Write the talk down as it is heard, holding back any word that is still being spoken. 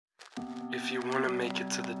If you want to make it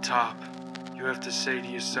to the top, you have to say to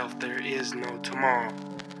yourself, there is no tomorrow.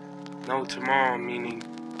 No tomorrow meaning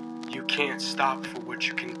you can't stop for what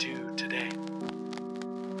you can do today.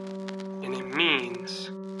 And it means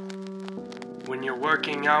when you're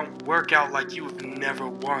working out, work out like you've never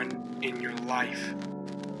won in your life.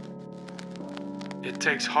 It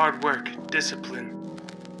takes hard work, discipline,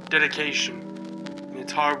 dedication, and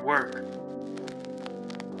it's hard work.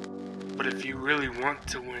 But if you really want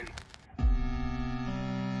to win,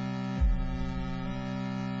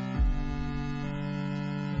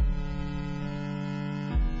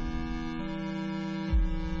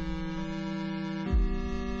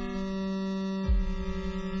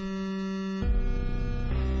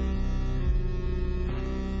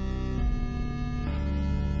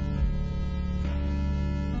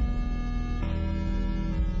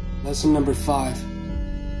 Lesson number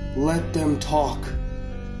 5, let them talk.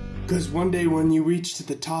 Because one day when you reach to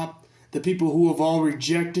the top, the people who have all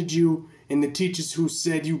rejected you, and the teachers who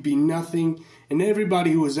said you be nothing, and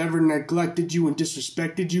everybody who has ever neglected you and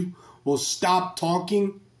disrespected you will stop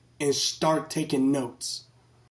talking and start taking notes.